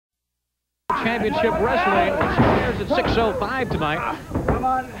Championship Wrestling, which airs at 6:05 tonight.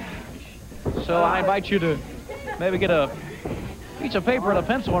 So I invite you to maybe get a piece of paper and a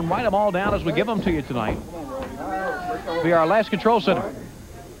pencil and write them all down as we give them to you tonight. Be our last control center.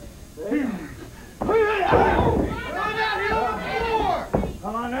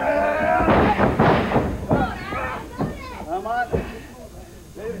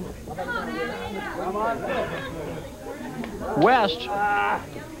 West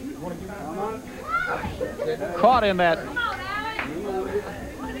caught in that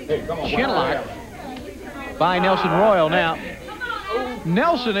chin lock by Nelson Royal. Now,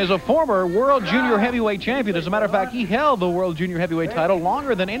 Nelson is a former World Junior Heavyweight Champion. As a matter of fact, he held the World Junior Heavyweight title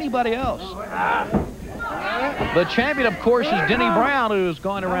longer than anybody else. The champion, of course, is Denny Brown, who's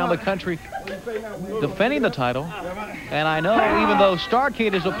going around the country defending the title. And I know even though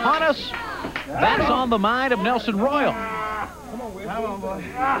Starrcade is upon us, that's on the mind of Nelson Royal.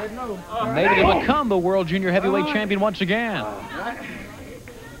 Maybe to become the World Junior Heavyweight Champion once again.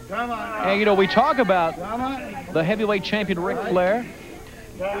 And, you know, we talk about the heavyweight champion Ric Flair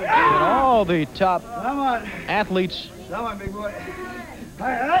and all the top athletes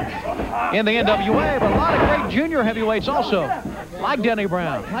in the NWA, but a lot of great junior heavyweights also, like Denny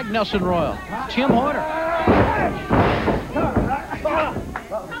Brown, like Nelson Royal. Tim Horner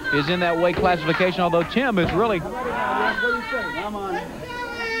is in that weight classification, although Tim is really...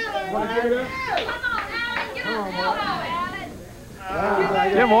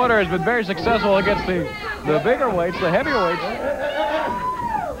 Tim Horner has been very successful against the bigger weights, the heavier weights.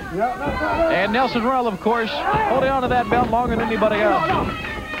 And Nelson Royal, of course, holding on to that belt longer than anybody else.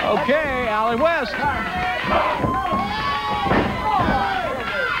 Okay, Allen West.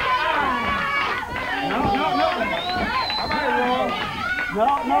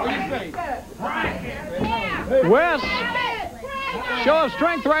 West, show of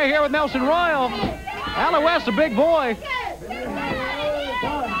strength right here with Nelson Royal. Allen West, a big boy.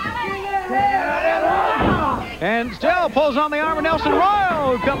 And still pulls on the arm of Nelson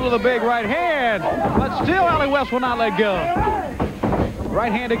Royal, who comes with a big right hand. But still, Allen West will not let go.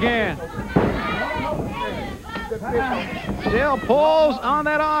 Right hand again. Still pulls on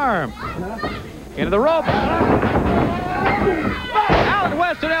that arm. Into the ropes. Allen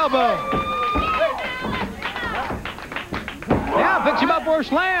West an elbow. Now picks him up for a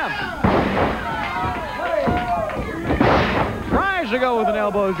slam. Tries to go with an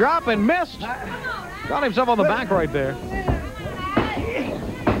elbow drop and missed. Got himself on the back right there.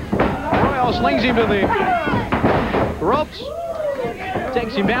 Royal slings him to the ropes.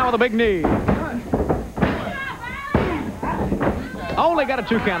 Takes him down with a big knee. Only got a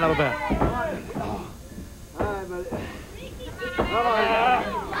 2 count out of that.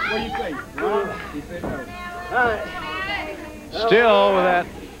 What do you say? He said no. Still with that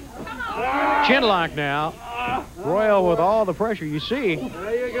chin lock now. Royal with all the pressure. You see,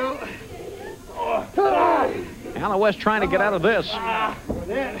 There you go. Allen West trying to get out of this.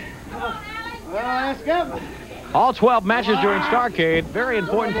 All 12 matches during Starrcade. Very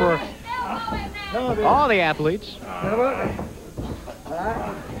important for all the athletes.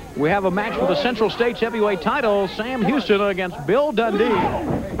 We have a match for the Central States Heavyweight title. Sam Houston against Bill Dundee.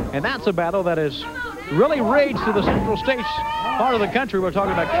 And that's a battle that is really raged to the Central States part of the country. We're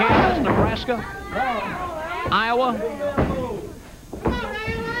talking about Kansas, Nebraska, Iowa,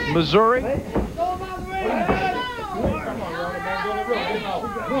 Missouri.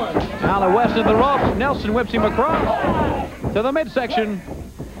 Allen West in the ropes. Nelson whips him across to the midsection.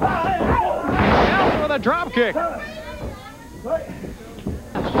 Nelson with a drop kick.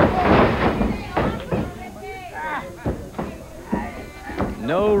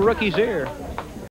 No rookies here.